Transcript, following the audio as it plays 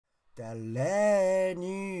誰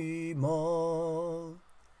にも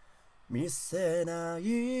見せな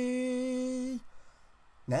い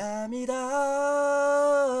涙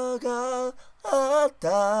があっ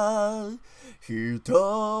た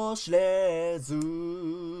人知れず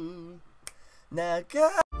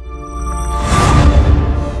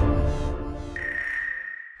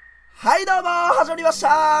はいどうも始まりまし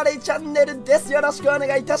たレイチャンネルです。よろしくお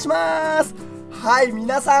願いいたします。はい、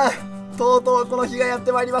皆さんとうとうこの日がやっ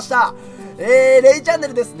てまいりました。レイチャンネ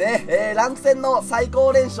ルですね、ランク戦の最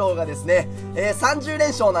高連勝がですね、30連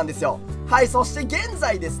勝なんですよ。はい、そして現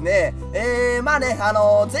在ですね、まあね、前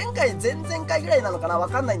々回ぐらいなのかな、わ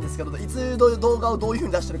かんないんですけど、いつ動画をどういう風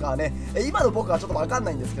に出してるかはね、今の僕はちょっとわかん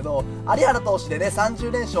ないんですけど、有原投手でね、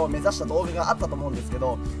30連勝を目指した動画があったと思うんですけ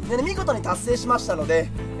ど、でね、見事に達成しましたので、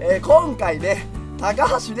今回ね、高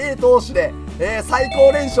橋礼投手で、最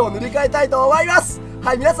高連勝を塗り替えたいと思います。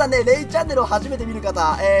はい、皆さんね、レイチャンネルを初めて見る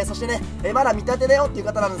方、そしてね、まだ見立てだよっていう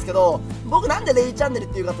方なんですけど、僕なんでレイチャンネルっ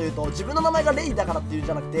ていうかというと、自分の名前がレイだからっていうん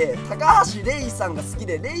じゃなくて、高橋レイさんが好き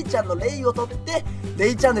で、レイちゃんのレイを取って、レ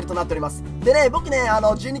イチャンネルとなっております。でね、僕ね、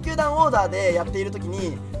12球団オーダーでやっている時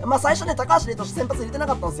に、まあ最初ね、高橋レイとして先発入れてな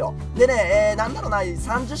かったんですよ。でね、なんだろうな、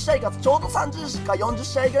30試合か、ちょうど30か40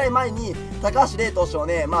試合ぐらい前に、高橋レイ投手を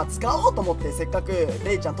ね、まあ使おうと思って、せっかく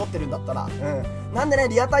レイちゃん取ってるんだったら、なんでね、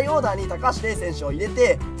リアタイオーダーに高橋レイ選手を入れ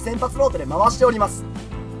て、先発ローテで回しております。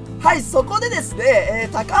はい、そこでですね、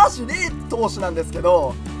高橋礼投手なんですけ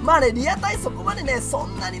ど、まあね、リアタイそこまでね、そ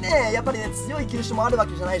んなにね、やっぱりね、強い球種もあるわ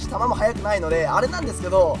けじゃないし、球も速くないので、あれなんですけ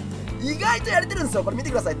ど、意外とやれてるんですよ。これ見て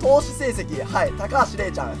ください、投手成績。はい、高橋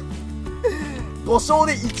礼ちゃん。5勝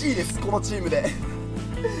で1位です、このチームで。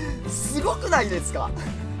すごくないですか？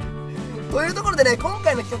というところでね、今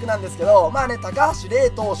回の企画なんですけど、まあね、高橋礼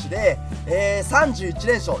投手で、31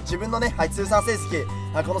連勝、自分のね、はい、通算成績、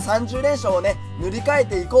この30連勝をね、塗り替え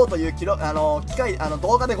ていこうという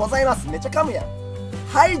動画でございます。めっちゃ噛むやん。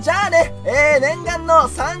はい、じゃあね、念願の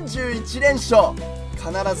31連勝、必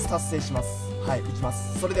ず達成します。はい、いきま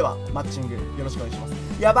す。それでは、マッチング、よろしくお願いします。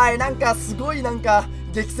やばい、なんか、すごいなんか、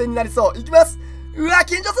激戦になりそう。いきます。うわ、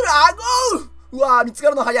緊張する。うわ、見つ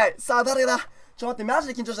かるの早い。さあ、誰だ？ちょっと待って、マジ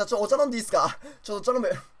で緊張した。お茶飲んでいいですか？お茶飲む。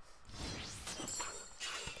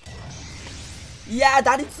いやー、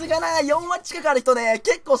打率がな、4割近くある人ね、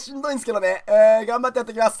結構しんどいんですけどね。頑張ってやっ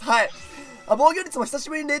ていきます。はい。防御率も久し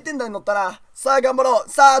ぶりに0点台に乗ったら、さあ、頑張ろう。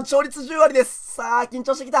さあ、勝率10割です。さあ、緊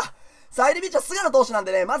張してきた。さあ、LB は菅野投手なん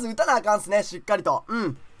でね、まず打たなあかんっすね、しっかりと。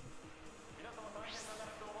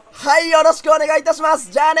はい、よろしくお願いいたしま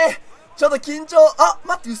す。じゃあね、ちょっと緊張、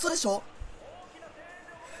待って、嘘でしょ？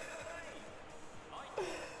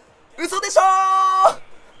嘘でしょ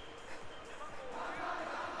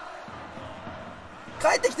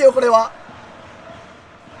ー！帰ってきてよ、これは。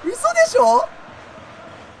嘘でしょ？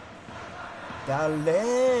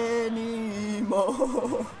誰に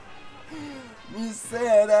も見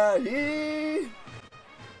せない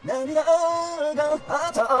涙があ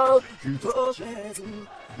った人知れず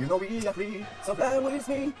You know we are free So fly with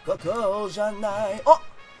me ここじゃないよ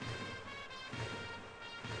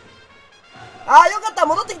かった、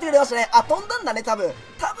戻ってきてくれましたね。飛んだんだね、多分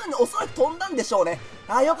おそらく飛んだんでしょうね。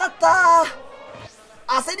よかったー。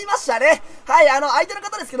焦りましたね。はい、相手の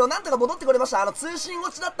方ですけど、なんとか戻ってこれました。通信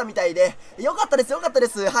落ちだったみたいで、よかったです、よかったで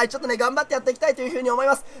す。はい、ちょっとね、頑張ってやっていきたいというふうに思い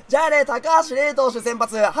ます。じゃあね、高橋礼投手先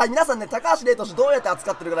発。はい、皆さんね、高橋礼投手どうやって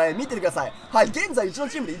扱ってるかね、見ててください。はい、現在うちの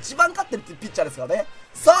チームで一番勝ってるっていうピッチャーですからね。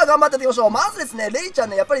さあ、頑張ってやっていきましょう。まずですね、レイちゃん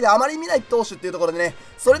ね、やっぱりね、あまり見ない投手っていうところでね、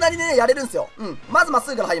それなりにね、やれるんですよ。まずまっす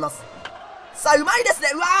ぐから入ります。さあ、うまいですね。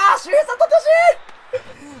うわー、周平さん取ってほし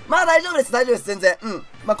い。まあ大丈夫です、大丈夫です、全然。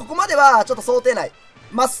まあここまではちょっと想定内。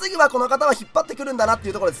まっすぐはこの方は引っ張ってくるんだなってい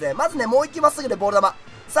うところですね。まずね、もう一球まっすぐでボール球。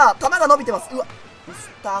さあ、球が伸びてます。うわ、ミスっ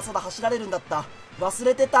たー。そうだ、走られるんだった。忘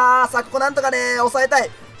れてたー。さあ、ここなんとかね、抑えた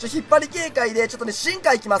い。引っ張り警戒で、ちょっとね、シンカ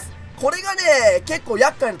ーいきます。これがね、結構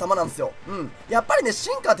厄介な球なんですよ。やっぱりね、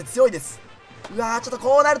シンカーって強いです。うわー、ちょっと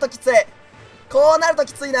こうなるときつい。こうなると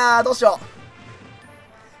きついなー。どうしよう。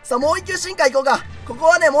さあ、もう一球シンカーいこうか。ここ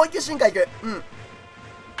はね、もう一球シンカーいく。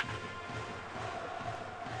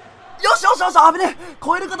よしよしよし、危ねえ。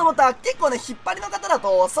超えるかと思った。結構ね、引っ張りの方だ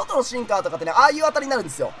と、外のシンカーとかってね、ああいう当たりになるん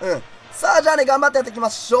ですよ。さあ、じゃあね、頑張ってやっていきま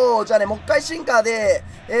しょう。じゃあね、もう一回シンカーで、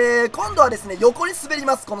今度はですね、横に滑り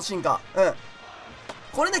ます、このシンカー。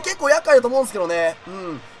これね、結構厄介だと思うんですけどね。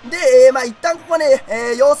で、まあ、一旦ここはね、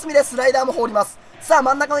様子見でスライダーも放ります。さあ、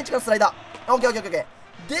真ん中の位置からスライダー。オッケーオッケーオッケ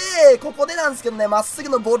ー。で、ここでなんですけどね、まっすぐ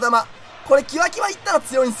のボール球。これ、キワキワいったら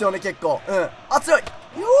強いんですよね、結構。強い。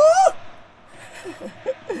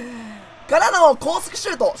からの高速シ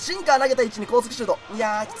ュート。シンカー投げた位置に高速シュート。い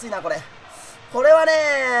やー、きついな、これ。これは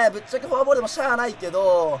ね、ぶっちゃけフォアボールでもしゃあないけ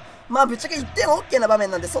ど、まあぶっちゃけ1点は OK な場面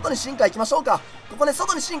なんで、外にシンカー行きましょうか。ここね、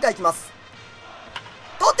外にシンカー行きます。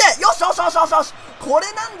取ってよしよしよしよしよし、こ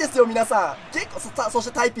れなんですよ、皆さん。結構、そし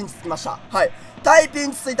てタイピンチつきました。はい。タイピ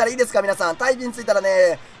ンチついたらいいですか、皆さん。タイピンチついたら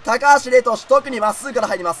ね、高橋礼投手、特にまっすぐから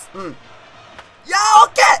入ります。うん。いやー、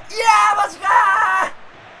OK! いやー、マジかー。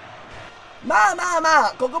まあまあま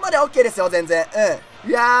あ、ここまで OK ですよ、全然。うん。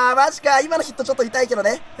いやー、マジか。今のヒットちょっと痛いけど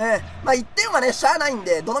ね。うん。まあ、1点はね、しゃあないん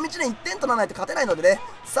で、どの道ね、1点取らないと勝てないのでね。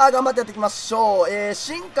さあ、頑張ってやっていきましょう。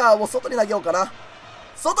シンカーを外に投げようかな。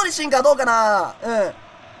外にシンカーどうかな。うん。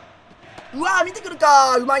うわー、見てくる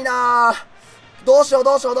かー。うまいなー。どうしよう、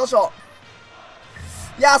どうしよう、どうしよ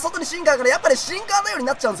う。いやー、外にシンカーから、やっぱりシンカーのように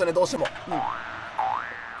なっちゃうんですよね、どうしても。うん。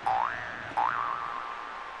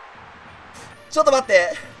ちょっと待っ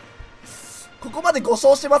て。ここまで5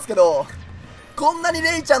勝してますけど、こんなに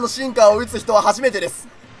レイちゃんのシンカーを打つ人は初めてです。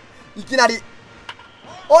いきなり。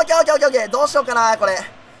オッケーオッケーオッケーオッケー。どうしようかな、これ。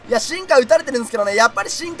いや、シンカー打たれてるんですけどね、やっぱり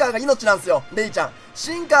シンカーが命なんですよ、レイちゃん。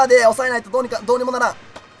シンカーで抑えないとどうにもならん。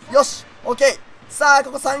よし、オッケー。さあ、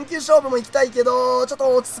ここ3球勝負も行きたいけど、ちょっ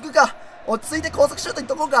と落ち着くか。落ち着いて高速シュートいっ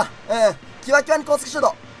とこうか。うん。キワキワに高速シュー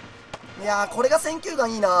ト。いやー、これが選球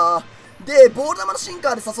眼いいなー。で、ボール球のシンカ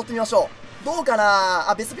ーで誘ってみましょう。どうかな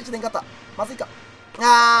ー。あ、ベストピッチでんかった。まずいか。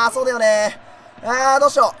そうだよねー。どう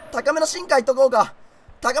しよう。高めのシンカーいっとこうか。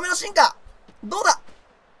高めのシンカー。どうだ。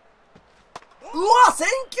うわ、選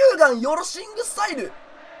球眼ヨロシングスタイル。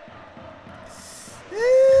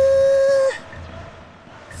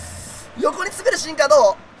横に滑るシンカーどう？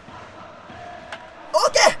オ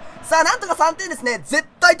ッケー。さあ、なんとか3点ですね。絶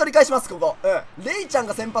対取り返します、ここ。うん。レイちゃん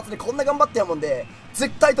が先発でこんな頑張ってやもんで、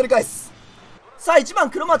絶対取り返す。さあ、1番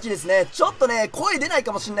黒町ですね。ちょっとね、声出ない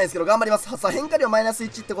かもしれないですけど、頑張ります。さあ、変化量マイナス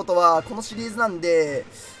1ってことは、このシリーズなんで、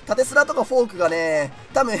縦スラとかフォークがね、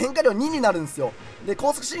多分変化量2になるんですよ。で、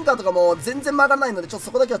高速シンカーとかも全然曲がらないので、ちょっと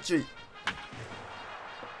そこだけは注意。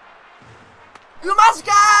マジ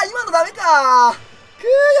かー。今のダメかー。や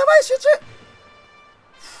ばい、集中。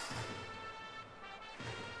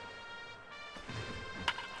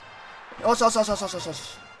よしよしよしよしよしよしよ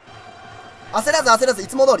し。焦らず焦らず、い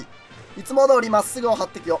つも通り。いつも通りまっすぐを張っ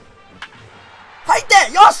ていくよ。入って、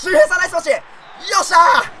よし、周平さんナイスパッシュ。よっしゃー。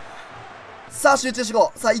さあ、集中し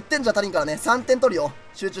よう。さあ、1点じゃ足りんからね。3点取るよ。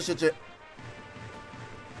集中集中。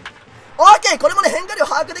オッケー。これもね、変化量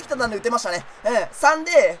把握できたんで打てましたね。3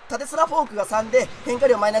で、縦スラフォークが3で、変化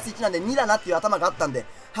量マイナス1なんで2だなっていう頭があったんで。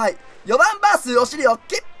はい。4番バース、お尻オッ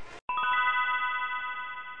ケー。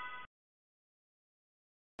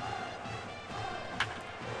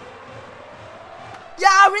いや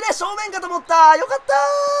ー、危ねえ、正面かと思ったー。よかった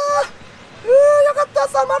ー。よかった。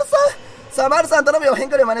さあ、丸さん。さあ、丸さん頼むよ。変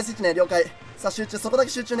化量マイナス1ね。了解。さあ、集中。そこだけ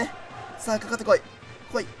集中ね。さあ、かかってこい。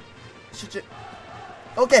来い。集中。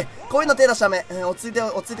オッケー。こういうの手出しちゃダメ。落ち着いて、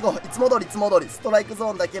落ち着いてこう。いつも通り、いつも通り。ストライクゾ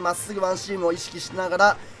ーンだけまっすぐワンシームを意識しなが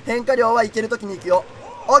ら、変化量はいけるときに行くよ。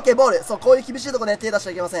オッケー、ボール。そう、こういう厳しいとこね、手出しち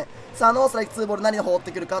ゃいけません。さあ、ノーストライク2ボール何を放っ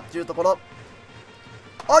てくるかっていうところ。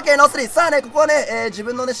オッケー、ノースリー。さあね、ここはね、自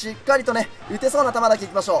分のね、しっかりとね、打てそうな球だけい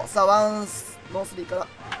きましょう。さあ、ノースリーから。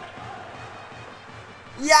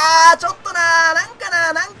いやー、ちょっとなんか、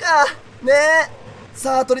ねー。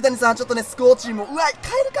さあ、鳥谷さん、ちょっとね、スコーチーム。うわ、帰るか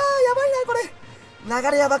ー。やばいな、これ。流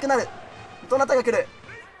れやばくなる。どなたが来る？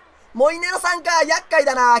モイネロさんか。厄介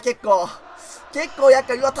だな、結構厄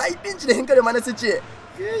介。うわ、大ピンチで変化量マイナス1。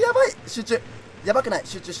やばい。集中。やばくない。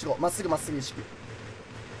集中してこう。まっすぐまっすぐ意識。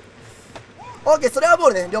オッケー、それはボー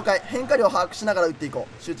ルね。了解。変化量を把握しながら打っていこ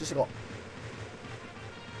う。集中していこ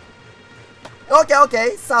う。オッケーオッケ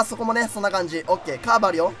ー。さあ、そこもね、そんな感じ。オッケー。カーブ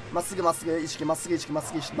あるよ。まっすぐまっすぐ意識、まっすぐ意識、まっ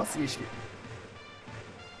すぐ意識、まっすぐ意識。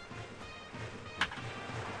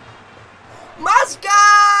マジか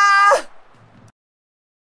ー。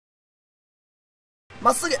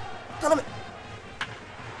まっすぐ。頼む。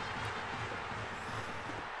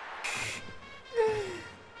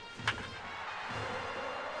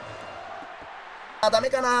ダ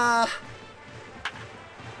メかなー。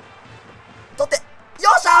取って。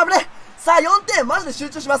よっしゃー、危ね。さあ、4点。マジで集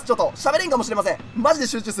中します。ちょっと喋れんかもしれません。マジで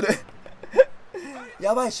集中する。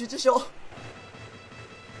やばい、集中しよう。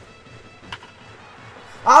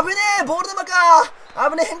危ねえ、ボール球か。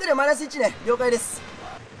危ねえ、変化量マイナス1ね。了解です。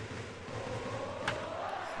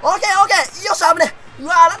オッケーオッケー。よっしゃ、危ねえ。う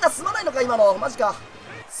わー、なんだ、進まないのか、今の。マジか。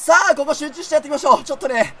さあ、ここ集中してやっていきましょう。ちょっと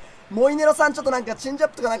ね、モイネロさん、ちょっとなんか、チェンジア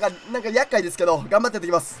ップとかなんか厄介ですけど、頑張ってやってい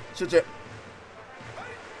きます。集中。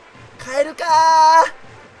変えるかー。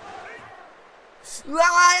うわ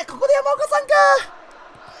ー、ここで山岡さんかー。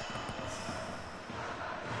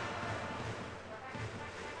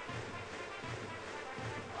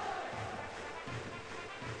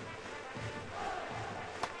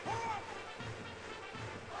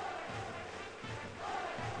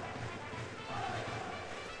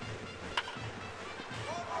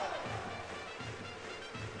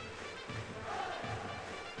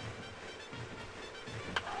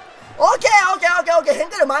オッケーオッケーオッケーオッケー、変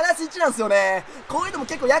化量マイナス1なんですよね。こういうのも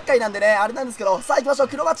結構厄介なんでね、あれなんですけど、さあ行きましょう。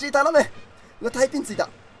黒バチ頼む。うわ、タイピンついた。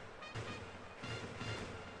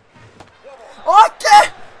オッケー。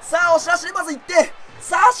さあ押し出しでまず行って、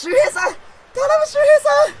さあ周平さん頼む、周平さ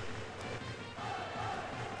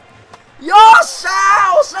ん。よっしゃ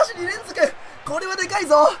ー、押し出し2連続。これはでかい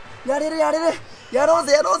ぞ。やれるやれる、やろう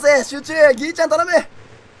ぜやろうぜ。集中、ギーちゃん頼む。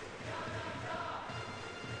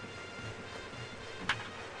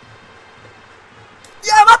い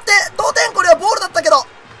や待って、同点。これはボールだったけど、よっし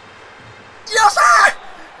ゃ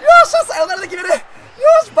ー、よっしゃ、サヨナラで決める。よ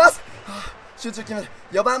し、バス、はあ、集中決める。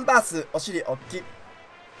4番バース、お尻おっきい。い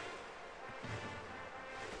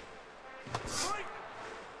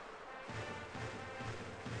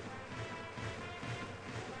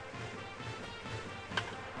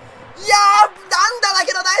やー、なんだだ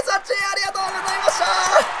けどナイスワッチ、ありがとうございました。う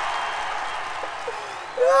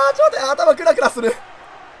わー、ちょっと待って、頭クラクラする。あり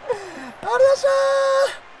がとうございました。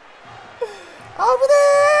危ね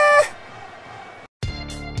ー。